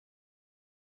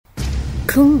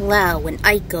Kung Lao and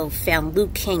Aiko found Liu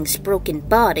Kang's broken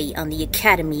body on the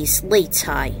Academy's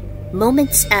Leitai,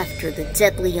 moments after the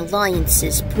Deadly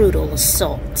Alliance's brutal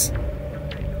assault.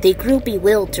 They grew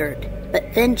bewildered,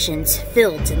 but vengeance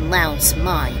filled in Lao's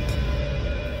mind.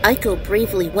 Aiko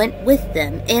bravely went with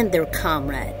them and their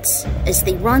comrades as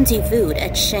they rendezvoused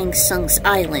at Shang Tsung's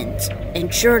island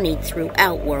and journeyed through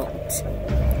Outworld.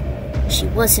 She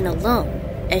wasn't alone,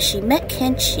 as she met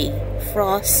Kenshi,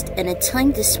 Frost, and a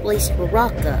time-displaced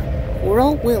Baraka, who were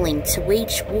all willing to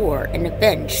wage war and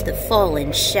avenge the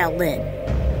fallen Shaolin.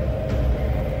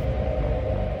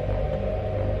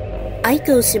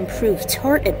 Aiko's improved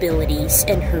heart abilities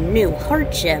and her new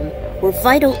heart gem were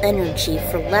vital energy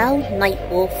for Lao,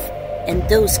 Nightwolf, and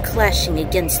those clashing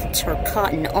against the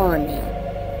Tarkatan army.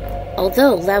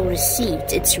 Although Lao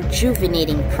received its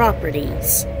rejuvenating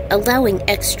properties, allowing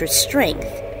extra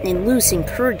strength, and lose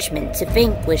encouragement to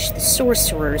vanquish the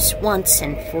sorcerers once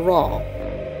and for all.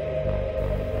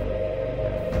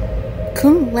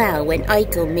 Kung Lao and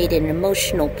Aiko made an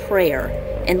emotional prayer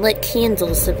and lit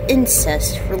candles of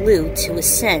incest for Liu to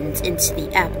ascend into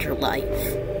the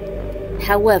afterlife.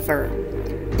 However,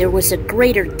 there was a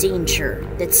greater danger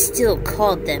that still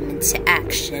called them into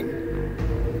action.